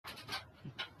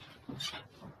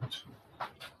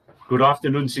Good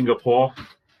afternoon, Singapore.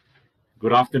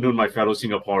 Good afternoon, my fellow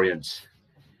Singaporeans.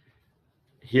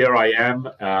 Here I am,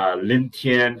 Lim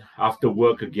Tean, after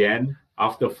work again,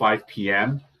 after 5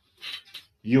 p.m.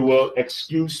 You will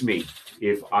excuse me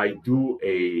if I do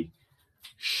a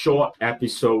short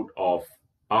episode of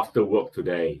After Work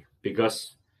today,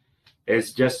 because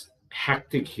it's just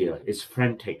hectic here, it's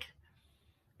frantic.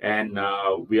 And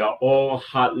we are all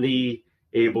hardly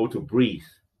able to breathe,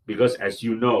 because as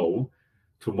you know,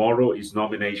 tomorrow is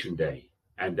nomination day,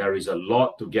 and there is a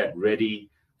lot to get ready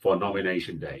for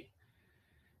nomination day.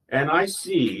 And I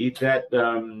see that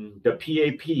the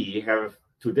PAP have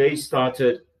today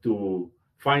started to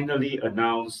finally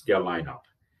announce their lineup.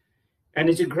 And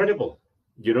it's incredible.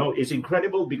 You know, it's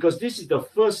incredible because this is the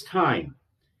first time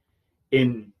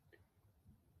in,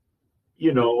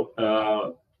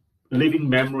 living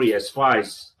memory, as far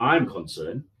as I'm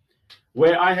concerned,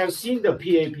 where I have seen the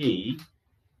PAP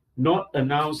not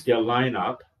announce their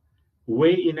lineup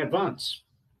way in advance,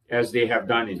 as they have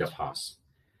done in the past.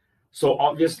 So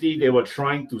obviously they were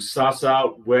trying to suss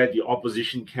out where the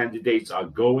opposition candidates are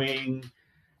going.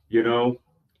 You know,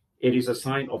 it is a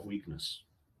sign of weakness.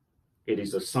 It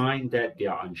is a sign that they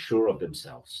are unsure of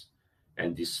themselves.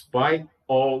 And despite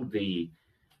all the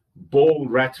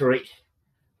bold rhetoric,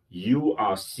 you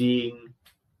are seeing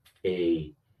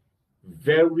a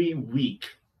very weak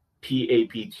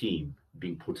PAP team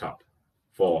being put up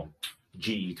for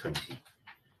GE20.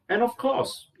 And of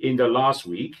course, in the last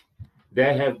week,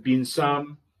 there have been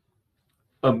some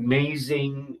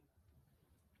amazing,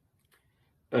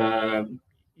 there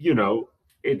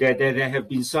have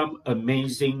been some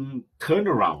amazing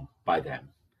turnaround by them.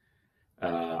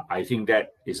 I think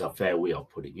that is a fair way of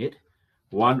putting it.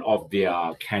 One of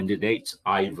their candidates,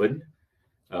 Ivan,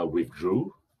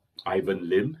 withdrew, Ivan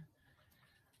Lim.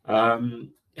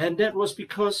 And that was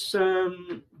because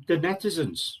the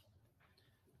netizens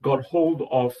got hold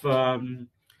of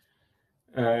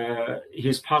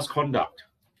his past conduct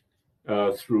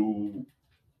through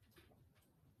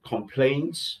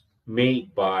complaints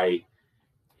made by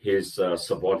his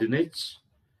subordinates.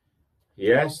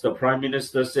 Yes, the Prime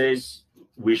Minister says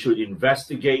we should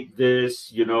investigate this.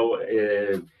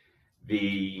 The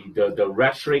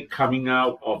rhetoric coming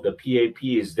out of the PAP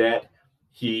is that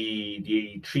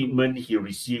the treatment he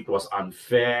received was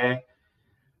unfair.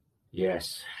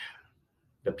 Yes,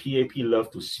 the PAP love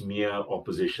to smear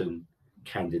opposition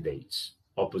candidates,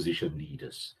 opposition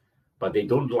leaders, but they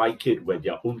don't like it when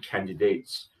their own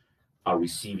candidates are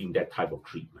receiving that type of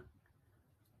treatment.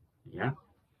 Yeah.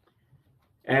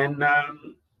 And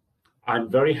I'm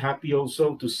very happy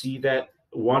also to see that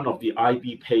one of the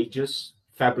IB pages,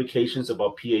 fabrications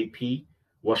about PAP,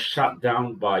 was shut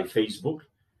down by Facebook.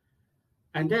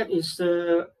 And that is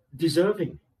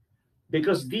deserving,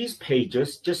 because these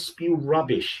pages just spew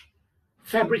rubbish,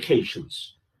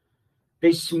 fabrications.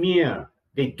 They smear.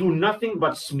 They do nothing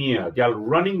but smear. They are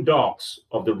running dogs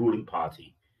of the ruling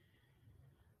party.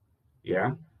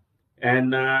 Yeah.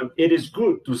 And it is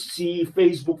good to see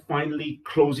Facebook finally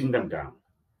closing them down.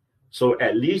 So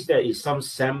at least there is some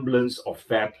semblance of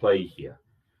fair play here.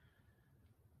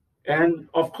 And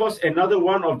of course, another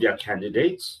one of their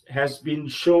candidates has been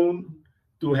shown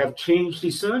to have changed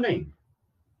his surname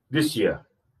this year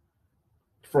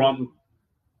from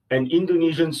an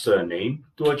Indonesian surname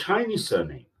to a Chinese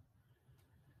surname.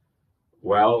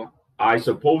 Well, I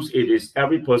suppose it is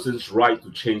every person's right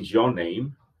to change your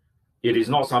name. It is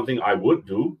not something I would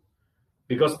do,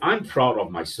 because I'm proud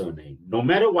of my surname. No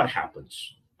matter what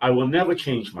happens, I will never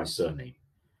change my surname.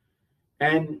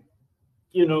 And,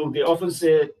 they often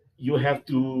say you have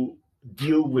to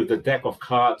deal with the deck of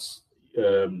cards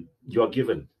you're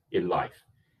given in life.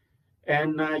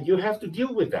 And you have to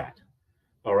deal with that.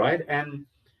 All right. And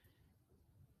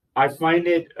I find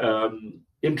it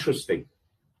interesting,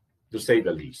 to say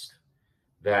the least,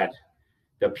 that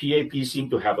the PAP seem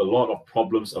to have a lot of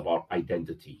problems about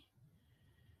identity.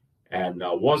 And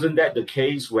wasn't that the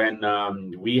case when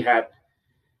we had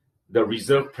the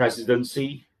reserve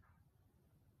presidency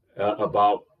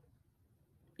about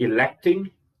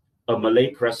electing a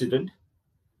Malay president?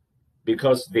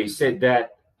 Because they said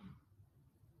that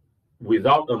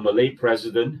without a Malay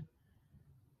president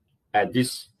at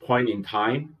this point in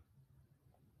time,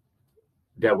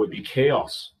 there would be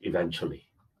chaos eventually.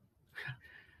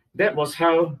 That was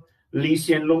how Lee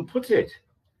Hsien Loong put it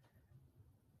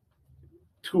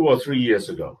 2 or 3 years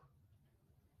ago.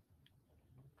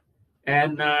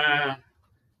 And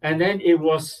then it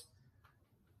was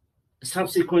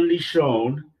subsequently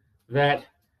shown that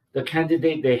the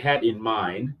candidate they had in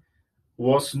mind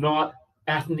was not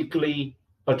ethnically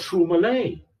a true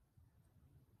Malay.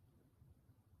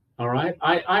 All right.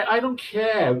 I don't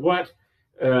care what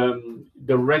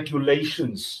the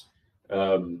regulations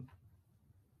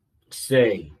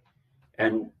say,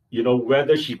 and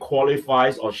whether she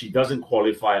qualifies or she doesn't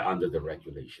qualify under the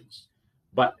regulations.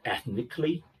 But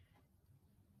ethnically,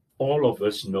 all of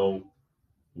us know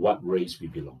what race we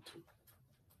belong to.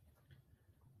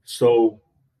 So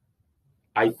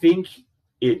I think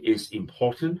it is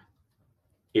important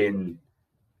in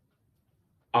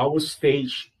our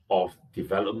stage of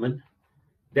development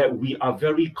that we are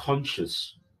very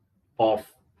conscious of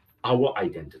our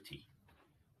identity,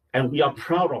 and we are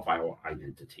proud of our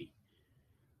identity,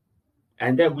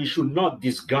 and that we should not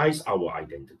disguise our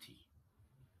identity.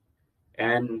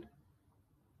 And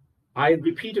I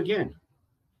repeat again,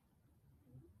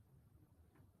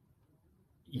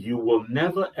 you will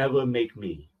never ever make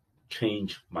me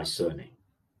change my surname.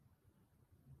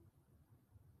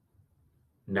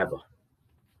 Never.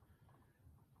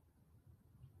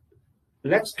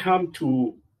 Let's come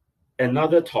to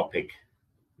another topic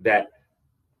that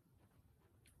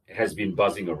has been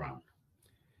buzzing around.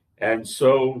 And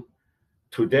so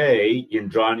today,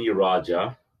 Indrani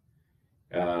Raja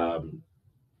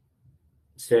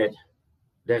said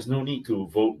there's no need to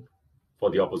vote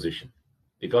for the opposition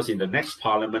because in the next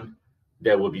parliament,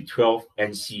 there will be 12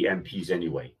 NC MPs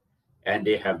anyway, and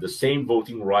they have the same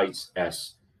voting rights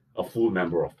as a full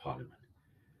member of parliament.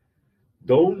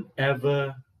 Don't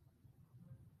ever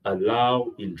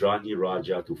allow Indrani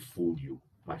Raja to fool you,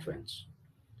 my friends.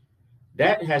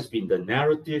 That has been the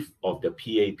narrative of the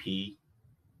PAP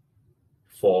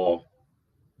for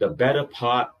the better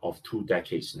part of 2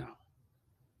 decades now,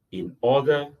 in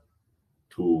order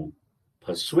to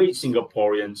persuade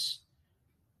Singaporeans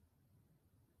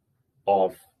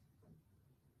of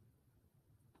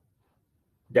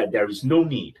that there is no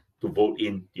need to vote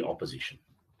in the opposition.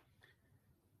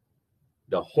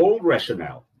 The whole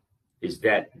rationale is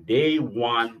that they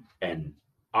want an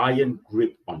iron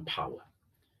grip on power.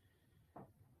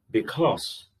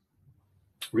 Because,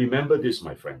 remember this,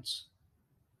 my friends,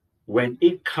 when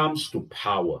it comes to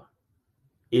power,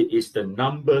 it is the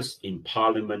numbers in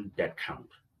parliament that count.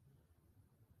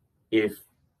 If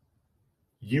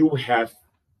you have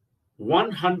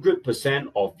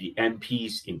 100% of the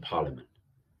MPs in parliament,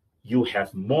 you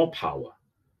have more power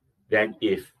than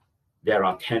if there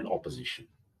are 10 opposition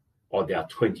or there are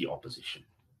 20 opposition.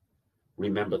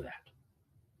 Remember that.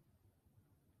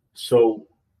 So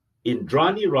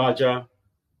Indrani Raja,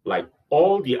 like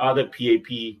all the other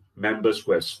PAP members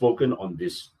who have spoken on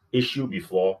this issue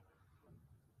before,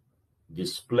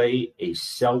 display a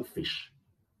selfish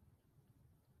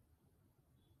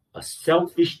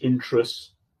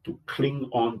interest to cling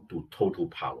on to total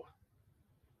power.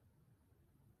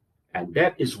 And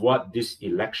that is what this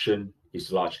election is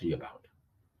largely about.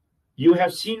 You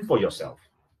have seen for yourself.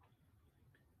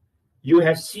 You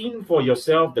have seen for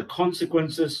yourself the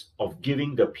consequences of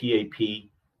giving the PAP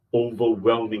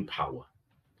overwhelming power.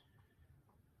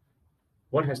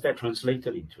 What has that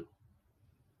translated into?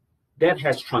 That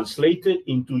has translated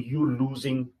into you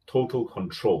losing total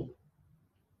control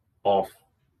of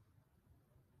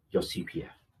your CPF,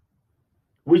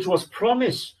 which was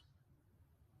promised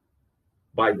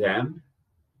by them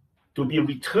to be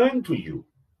returned to you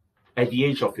at the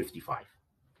age of 55,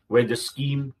 when the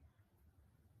scheme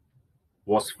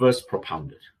was first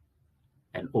propounded.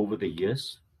 And over the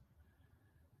years,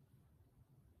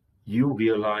 you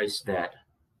realize that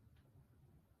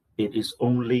it is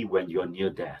only when you're near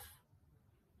death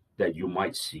that you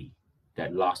might see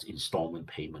that last installment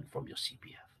payment from your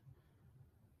CPF.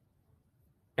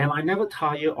 And I never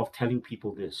tire of telling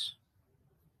people this.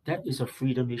 That is a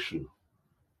freedom issue.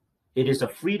 It is a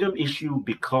freedom issue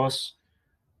because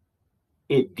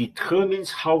it determines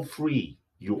how free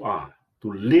you are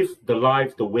to live the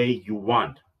life the way you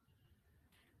want.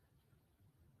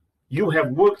 You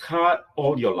have worked hard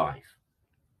all your life.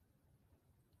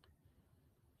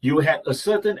 You had a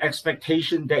certain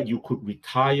expectation that you could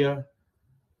retire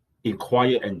in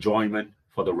quiet enjoyment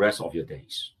for the rest of your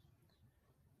days.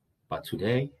 But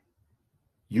today,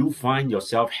 you find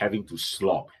yourself having to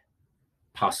slog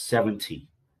past 70,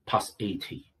 past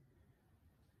 80.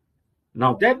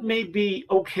 Now, that may be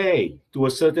okay to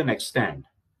a certain extent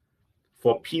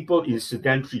for people in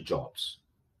sedentary jobs,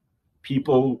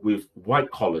 people with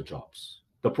white-collar jobs,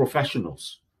 the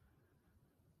professionals.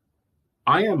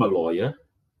 I am a lawyer.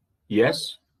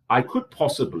 Yes, I could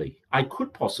possibly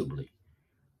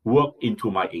work into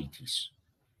my 80s.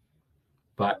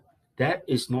 But that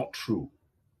is not true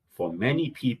for many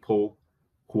people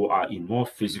who are in more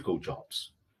physical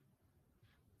jobs.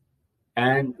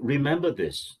 And remember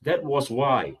this, that was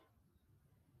why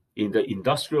in the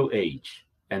industrial age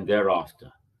and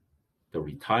thereafter, the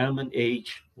retirement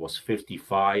age was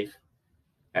 55,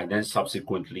 and then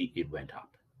subsequently it went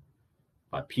up.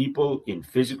 But people in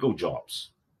physical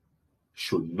jobs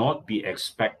should not be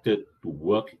expected to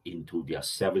work into their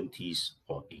 70s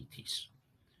or 80s.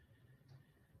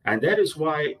 And that is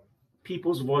why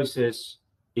people's voices,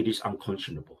 it is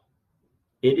unconscionable.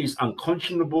 It is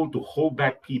unconscionable to hold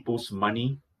back people's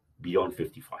money beyond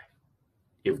 55,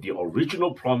 if the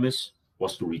original promise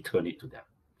was to return it to them.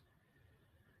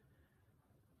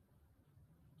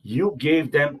 You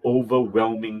gave them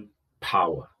overwhelming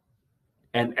power,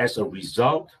 and as a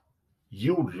result,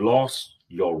 you lost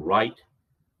your right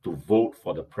to vote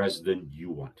for the president you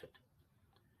wanted.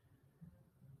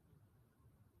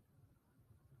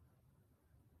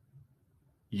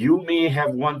 You may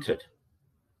have wanted,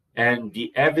 and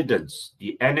the evidence,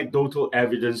 the anecdotal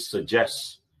evidence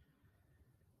suggests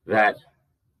that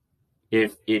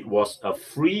if it was a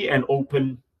free and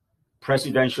open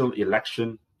presidential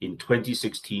election in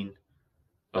 2016,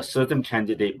 a certain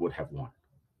candidate would have won.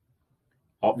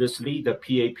 Obviously, the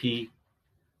PAP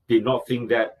did not think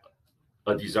that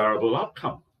a desirable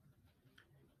outcome.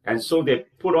 And so they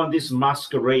put on this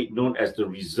masquerade known as the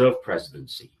reserve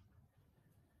presidency.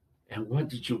 And what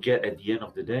did you get at the end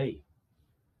of the day?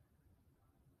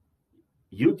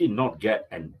 You did not get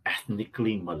an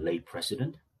ethnically Malay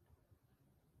president.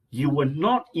 You were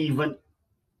not even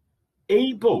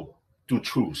able to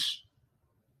choose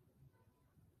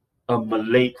a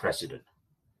Malay president,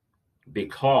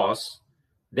 because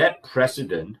that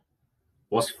president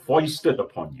was foisted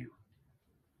upon you,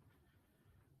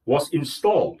 was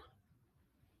installed.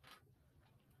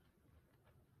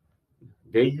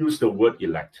 They used the word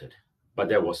elected, but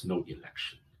there was no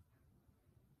election.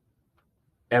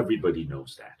 Everybody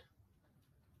knows that.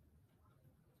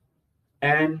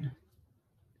 And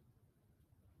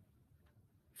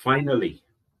finally,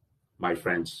 my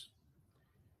friends,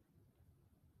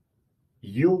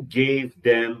 you gave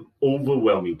them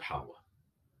overwhelming power,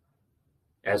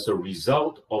 as a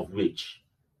result of which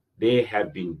they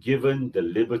have been given the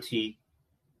liberty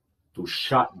to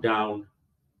shut down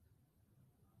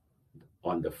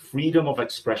on the freedom of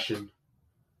expression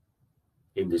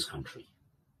in this country.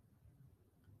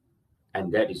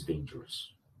 And that is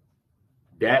dangerous.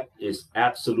 That is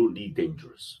absolutely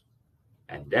dangerous.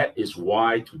 And that is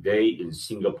why today in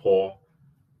Singapore,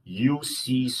 you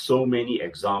see so many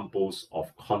examples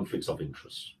of conflicts of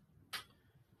interest.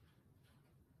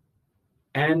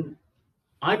 And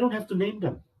I don't have to name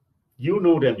them. You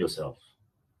know them yourself,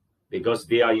 because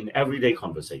they are in everyday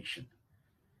conversation.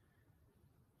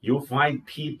 You'll find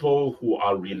people who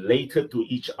are related to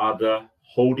each other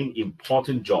holding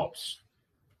important jobs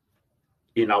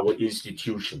in our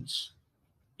institutions,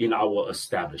 in our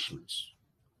establishments.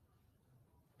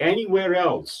 Anywhere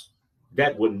else,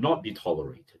 that would not be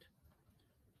tolerated.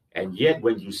 And yet,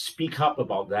 when you speak up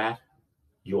about that,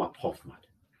 you are POFMAD.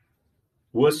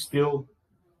 Worse still,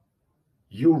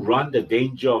 you run the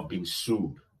danger of being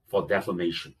sued for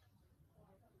defamation.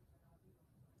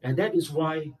 And that is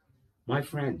why, my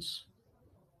friends,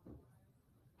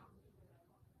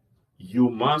 you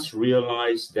must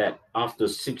realize that after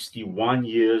 61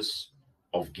 years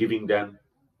of giving them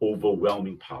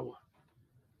overwhelming power,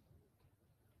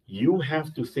 you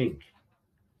have to think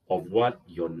of what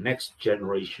your next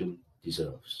generation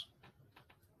deserves.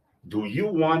 Do you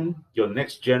want your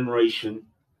next generation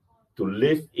to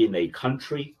live in a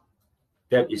country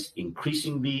that is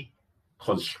increasingly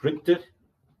constricted,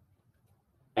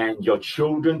 and your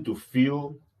children to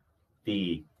feel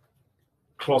the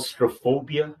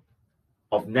claustrophobia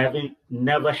of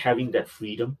never having that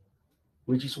freedom?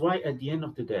 Which is why at the end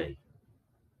of the day,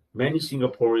 many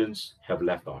Singaporeans have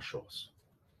left our shores.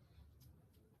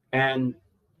 And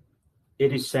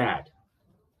it is sad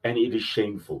and it is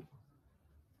shameful,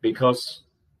 because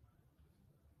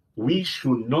we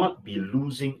should not be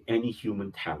losing any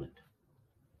human talent.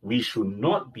 We should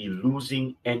not be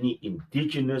losing any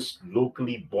indigenous,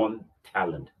 locally born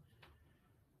talent.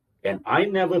 And I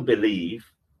never believe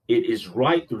it is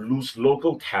right to lose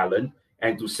local talent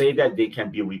and to say that they can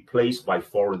be replaced by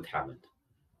foreign talent.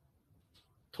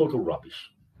 Total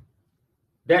rubbish.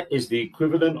 That is the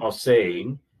equivalent of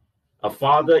saying a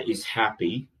father is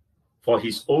happy for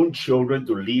his own children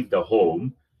to leave the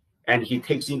home and he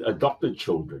takes in adopted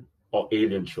children or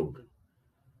alien children.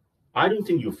 I don't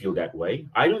think you feel that way.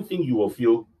 I don't think you will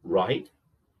feel right.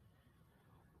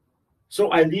 So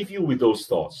I leave you with those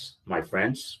thoughts, my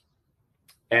friends.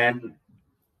 And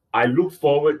I look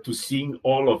forward to seeing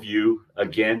all of you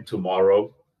again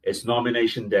tomorrow. It's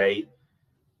nomination day.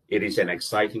 It is an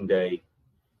exciting day.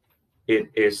 It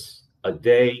is a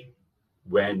day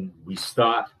when we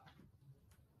start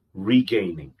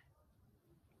regaining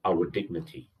our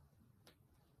dignity,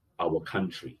 our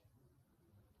country,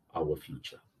 our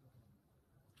future.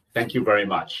 Thank you very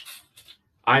much.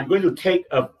 I'm going to take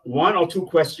one or two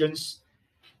questions.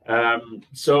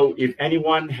 So if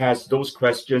anyone has those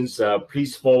questions,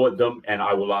 please forward them and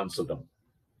I will answer them.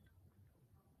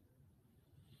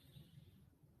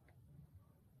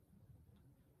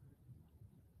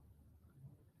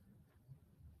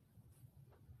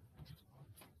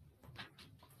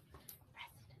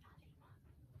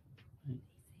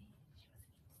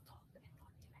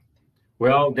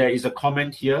 Well, there is a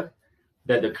comment here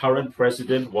that the current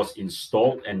president was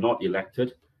installed and not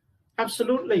elected.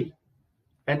 Absolutely.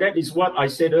 And that is what I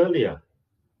said earlier.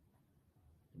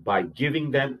 By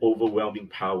giving them overwhelming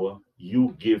power,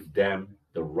 you give them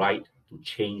the right to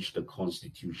change the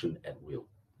Constitution at will.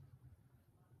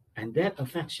 And that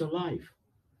affects your life.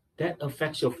 That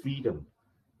affects your freedom.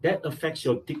 That affects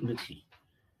your dignity.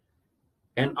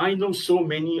 And I know so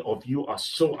many of you are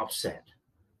so upset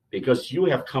because you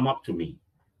have come up to me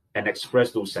and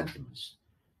expressed those sentiments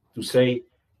to say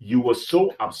you were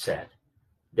so upset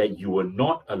that you were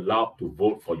not allowed to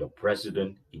vote for your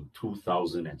president in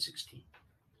 2016.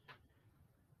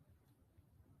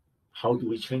 How do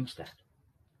we change that?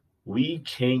 We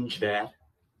change that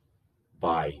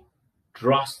by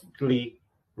drastically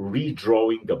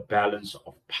redrawing the balance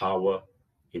of power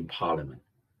in Parliament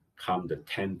come the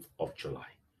 10th of July.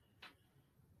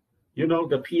 You know,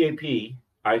 the PAP,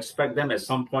 I expect them at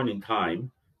some point in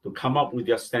time to come up with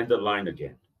their standard line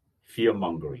again.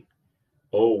 Fear-mongering.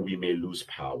 Oh, we may lose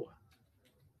power.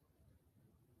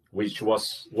 Which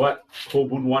was what Koh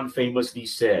Boon Wan famously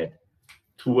said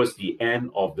towards the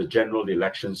end of the general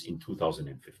elections in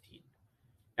 2015.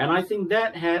 And I think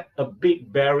that had a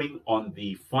big bearing on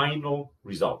the final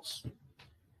results.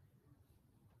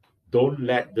 Don't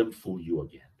let them fool you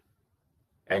again.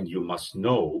 And you must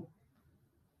know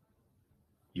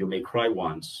you may cry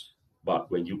once, but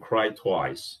when you cry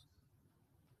twice,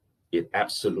 it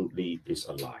absolutely is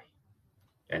a lie.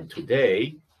 And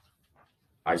today,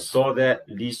 I saw that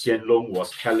Lee Hsien Loong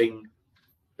was telling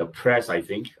the press, I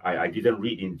think, I didn't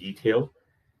read in detail,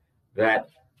 that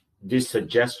this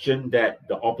suggestion that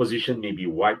the opposition may be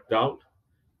wiped out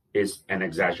is an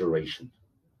exaggeration.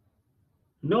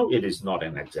 No, it is not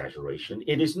an exaggeration.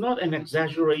 It is not an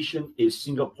exaggeration if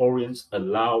Singaporeans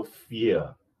allow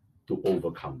fear to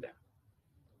overcome them.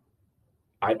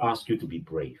 I ask you to be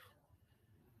brave.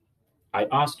 I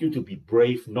ask you to be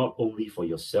brave not only for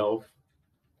yourself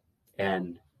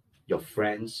and your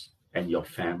friends and your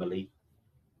family.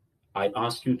 I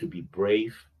ask you to be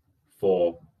brave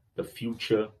for the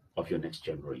future of your next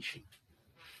generation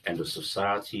and the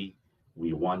society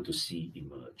we want to see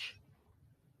emerge.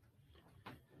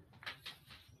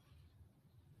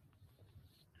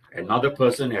 Another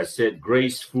person has said,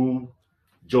 Grace Fu,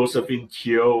 Josephine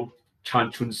Teo,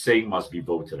 Chan Chun Sing must be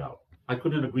voted out. I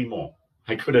couldn't agree more.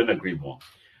 I couldn't agree more.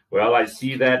 Well, I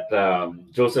see that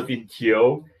Josephine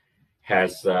Teo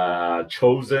has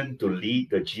chosen to lead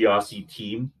the GRC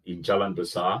team in Jalan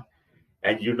Besar.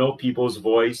 And you know People's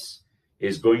Voice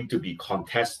is going to be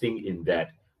contesting in that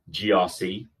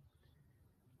GRC.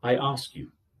 I ask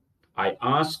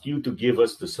you to give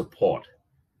us the support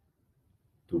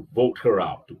to vote her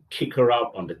out, to kick her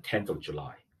out on the 10th of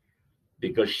July,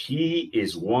 because she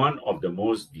is one of the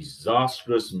most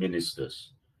disastrous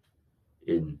ministers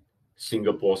in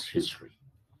Singapore's history.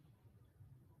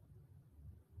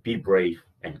 Be brave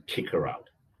and kick her out.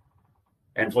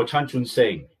 And for Chan Chun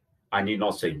Sing, I need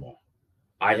not say more.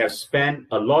 I have spent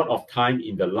a lot of time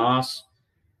in the last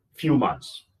few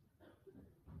months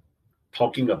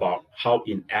talking about how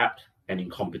inept and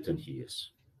incompetent he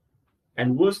is.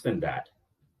 And worse than that,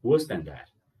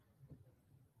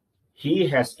 he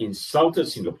has insulted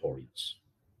Singaporeans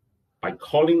by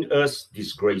calling us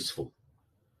disgraceful.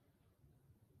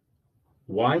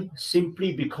 Why?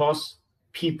 Simply because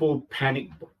people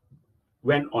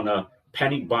went on a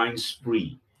panic buying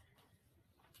spree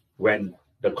when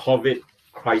the COVID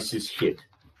crisis hit.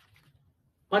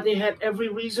 But they had every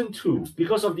reason to,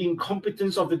 because of the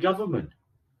incompetence of the government,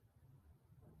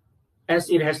 as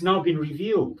it has now been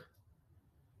revealed.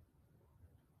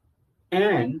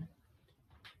 And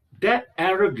that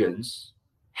arrogance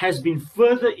has been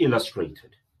further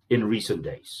illustrated in recent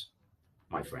days,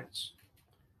 my friends.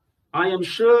 I am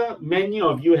sure many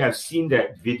of you have seen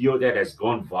that video that has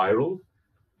gone viral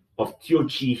of Teo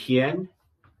Chee Hean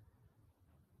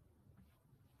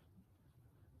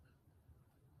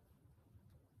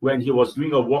when he was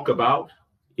doing a walkabout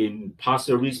in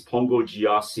Pasir Ris, Punggol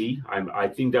GRC. I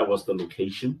think that was the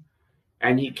location.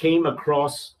 and he came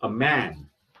across a man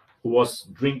who was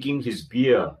drinking his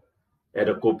beer at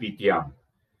a kopitiam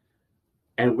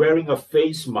and wearing a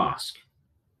face mask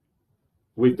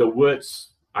with the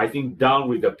words, I think, down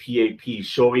with the PAP,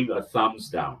 showing a thumbs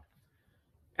down.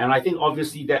 And I think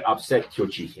obviously that upset Teo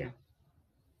Chee Hean.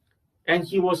 And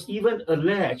he was even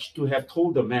alleged to have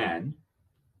told the man,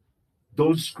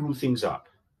 don't screw things up.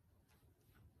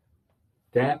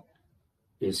 That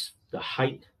is the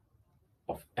height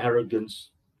of arrogance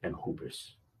and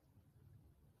hubris.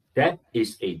 That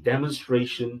is a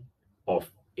demonstration of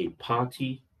a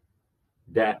party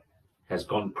that has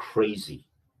gone crazy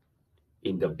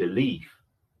in the belief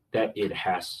that it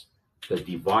has the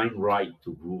divine right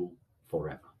to rule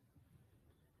forever.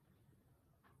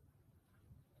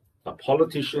 A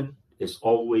politician is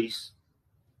always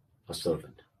a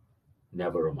servant,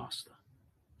 never a master.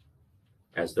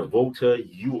 As the voter,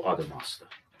 you are the master.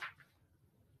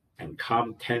 And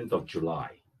come 10th of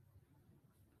July,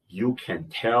 you can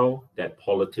tell that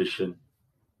politician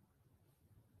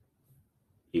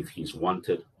if he's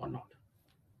wanted or not.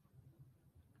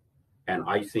 And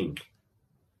I think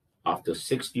after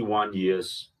 61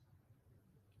 years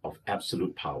of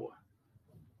absolute power,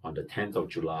 on the 10th of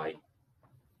July,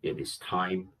 it is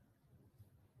time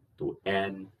to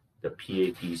end the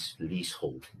PAP's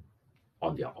leasehold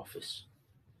on their office.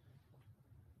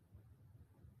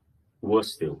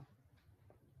 Worse still,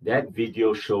 that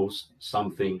video shows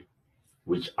something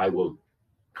which I will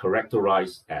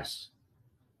characterize as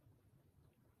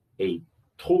a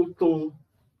total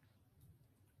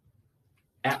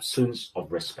absence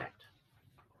of respect.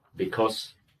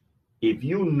 Because if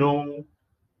you know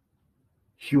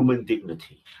human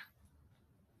dignity,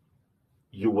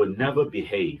 you will never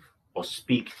behave or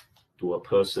speak to a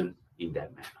person in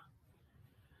that manner.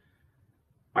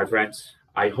 My friends,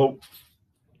 I hope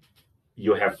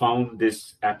you have found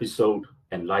this episode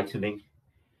enlightening.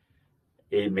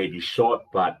 It may be short,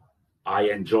 but I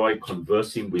enjoy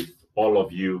conversing with all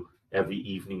of you every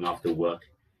evening after work.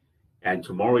 And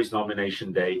tomorrow is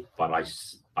nomination day, but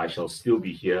I shall still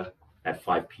be here at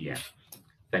 5 p.m.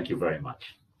 Thank you very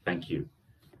much. Thank you.